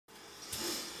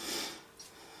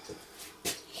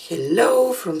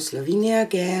Hello from Slovenia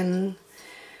again,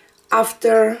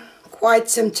 after quite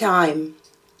some time.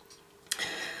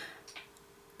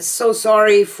 So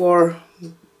sorry for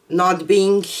not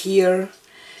being here,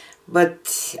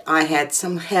 but I had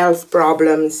some health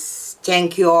problems.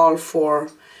 Thank you all for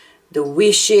the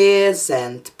wishes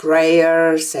and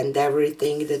prayers and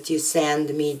everything that you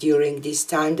sent me during this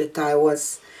time that I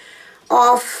was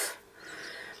off.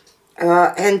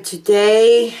 And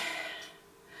today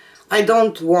I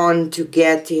don't want to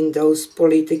get in those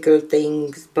political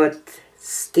things, but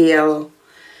still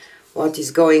what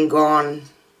is going on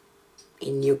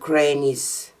in Ukraine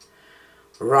is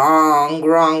wrong.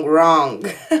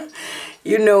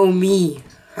 You know me,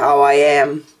 how I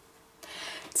am.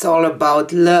 It's all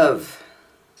about love,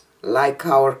 like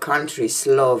our country,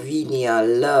 Slovenia,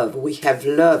 love. We have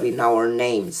love in our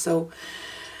name. So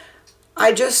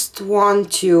I just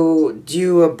want to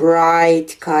do a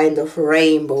bright kind of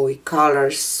rainbowy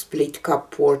color split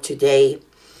cup pour today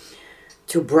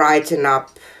to brighten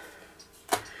up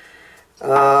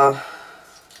the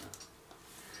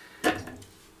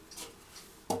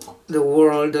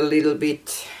world a little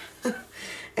bit.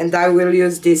 And I will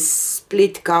use this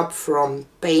split cup from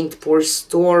Paint Pour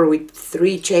Store with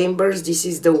 3 chambers. This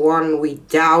is the one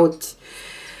without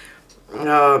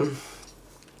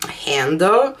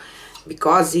handle,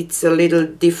 because it's a little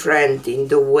different in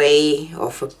the way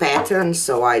of a pattern,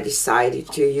 so I decided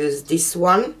to use this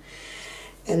one.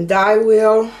 And I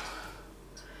will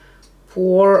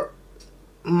pour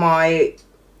my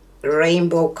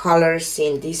rainbow colors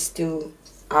in these 2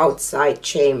 outside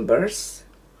chambers.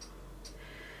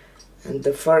 And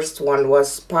the first one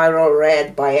was Spiral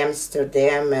Red by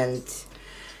Amsterdam and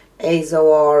Azo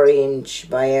Orange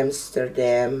by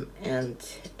Amsterdam and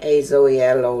Azo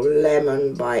Yellow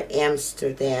Lemon by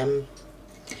Amsterdam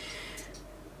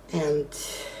and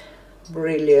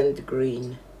Brilliant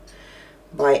Green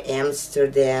by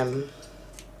Amsterdam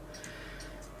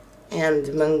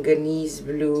and Manganese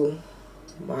Blue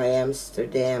by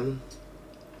Amsterdam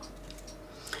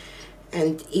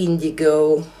and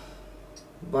Indigo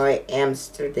by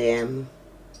Amsterdam,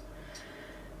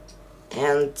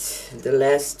 and the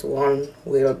last one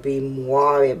will be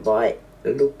Mauve by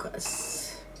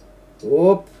Lucas.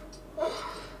 Whoop!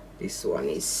 This one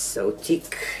is so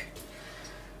thick.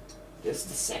 Just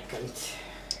a second.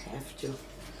 I have to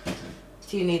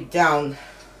thin it down.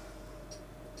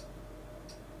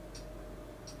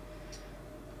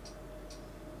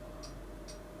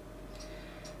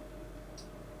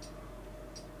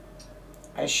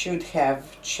 I should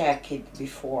have checked it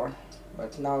before,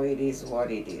 but now it is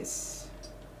what it is.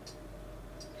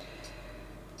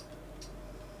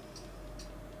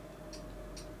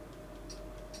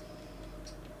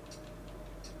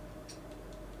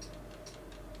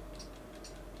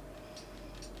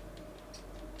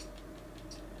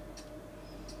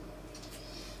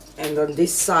 And on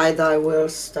this side I will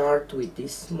start with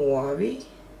this Mauve.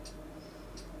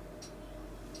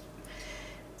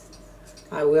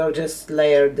 I will just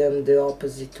layer them the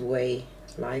opposite way,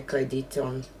 like I did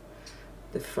on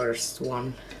the first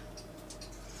one.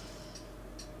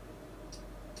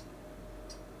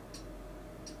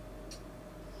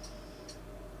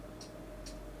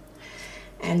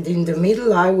 And in the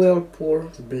middle I will pour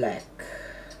black.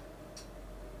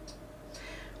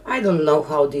 I don't know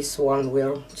how this one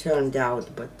will turn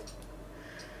out, but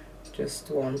just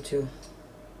want to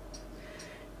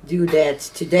do that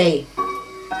today.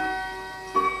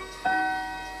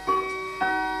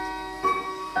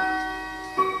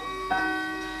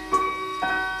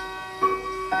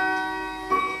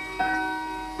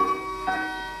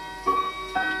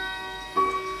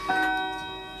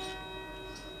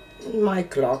 My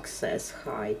clock says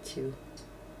hi too.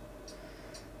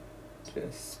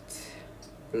 Just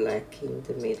black in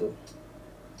the middle.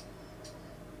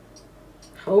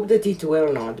 Hope that it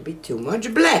will not be too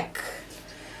much black.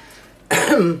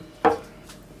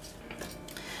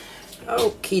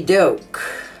 Okie doke.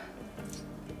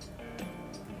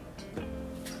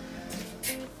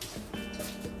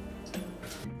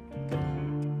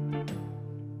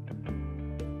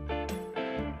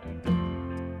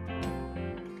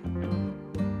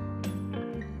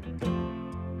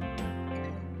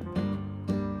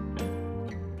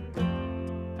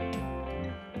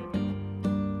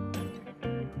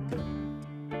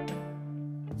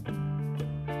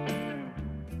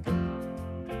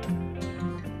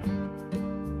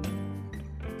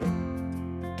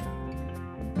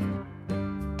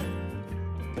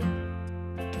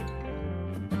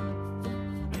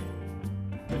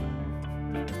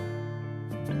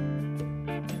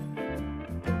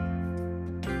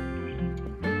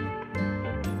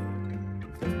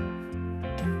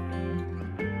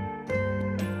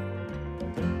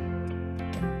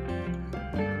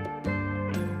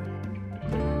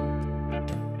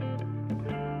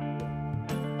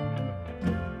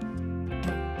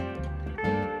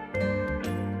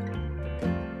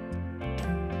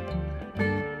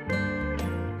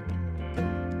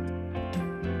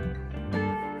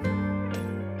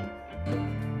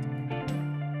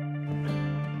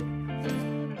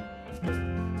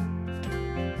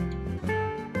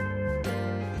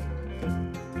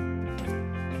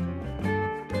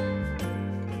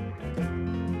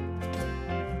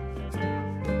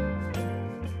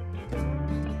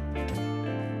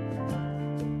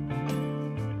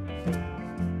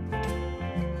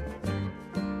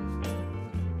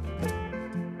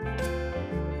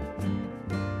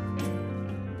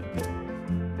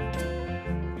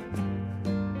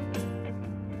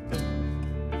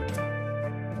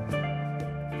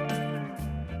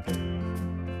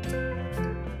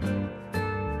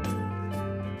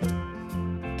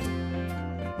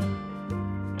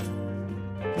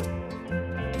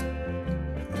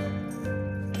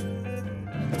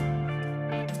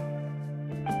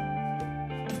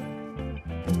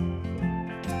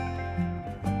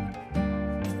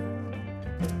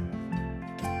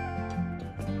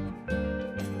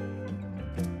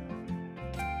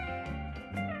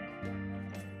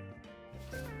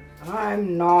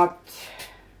 I'm not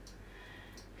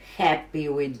happy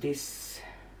with this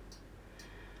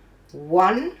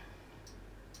one,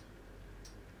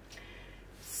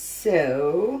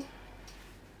 so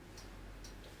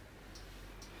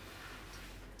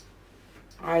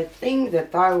I think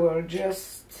that I will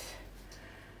just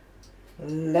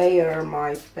layer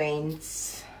my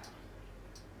paints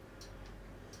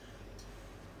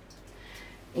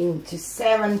into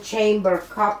 7-chamber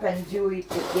cup and do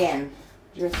it again,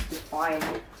 just to find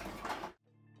it.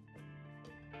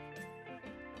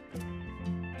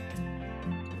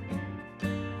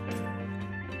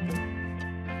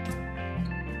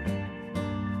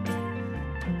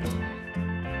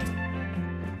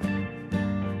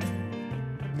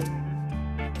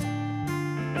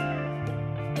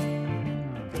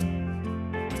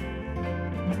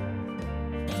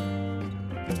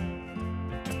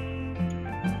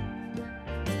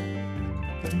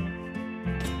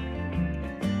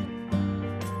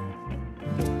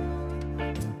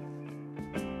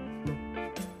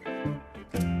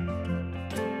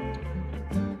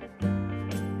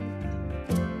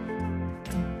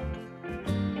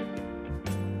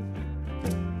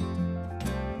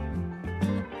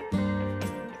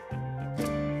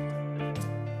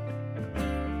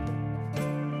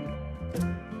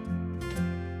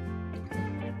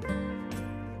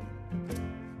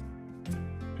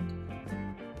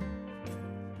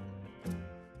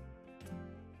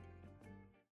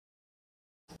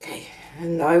 Okay,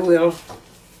 and I will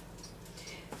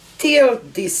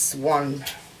tilt this one,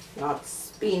 not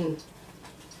spin.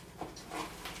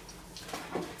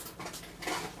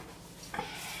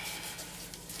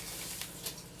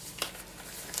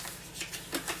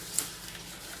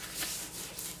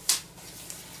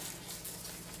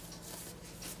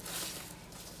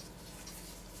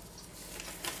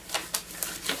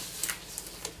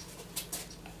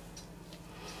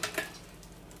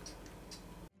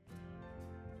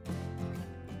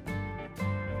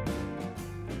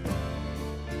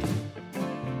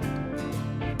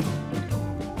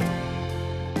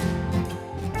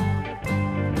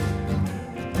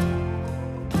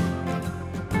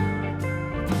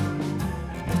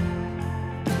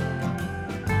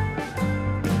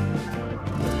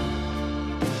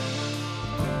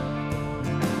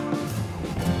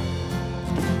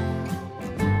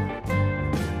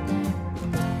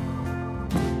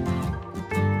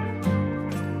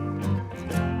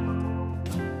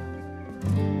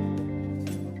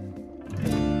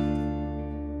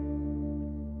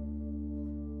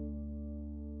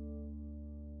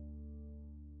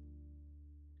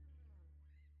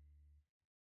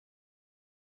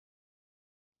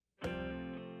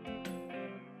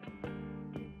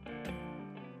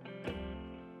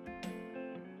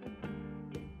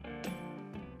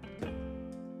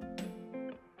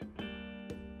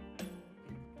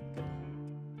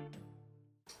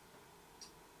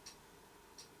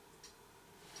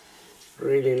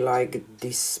 Really like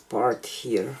this part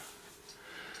here.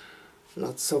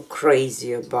 Not so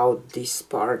crazy about this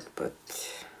part, but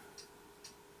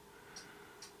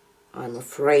I'm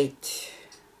afraid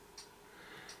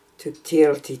to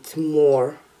tilt it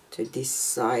more to this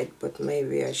side, but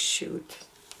maybe I should.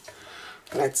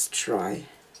 Let's try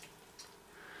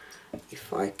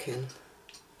if I can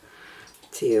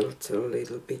tilt a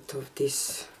little bit of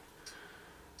this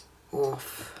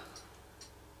off.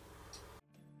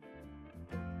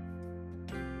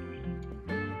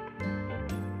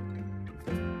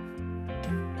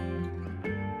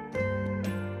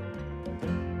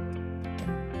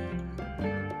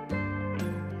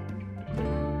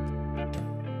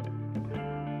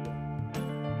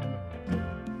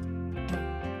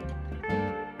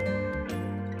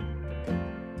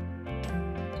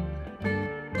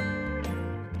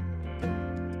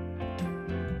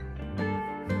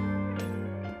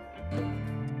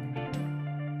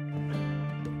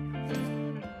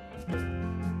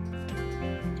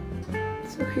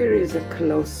 So here is a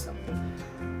close-up.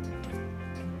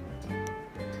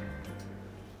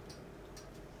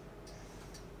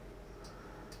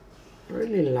 I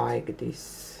really like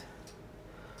this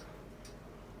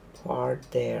part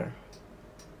there.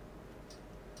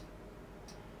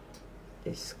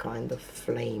 This kind of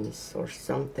flames or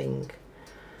something.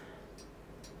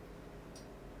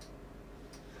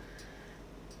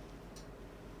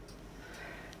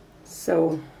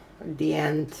 So at the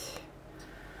end,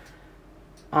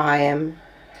 I am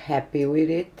happy with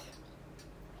it.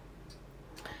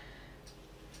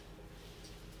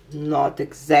 Not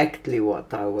exactly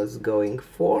what I was going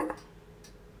for,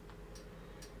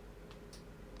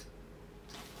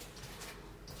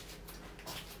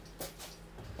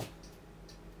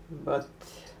 but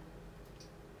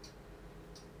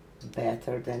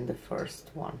better than the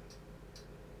first one.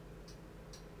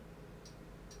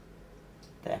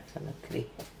 Definitely.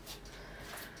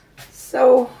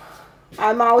 So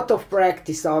I'm out of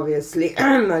practice, obviously,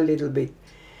 a little bit,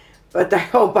 but I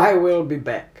hope I will be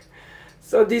back.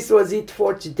 So this was it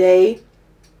for today.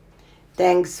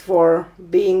 Thanks for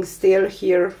being still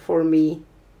here for me,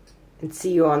 and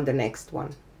see you on the next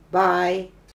one. Bye.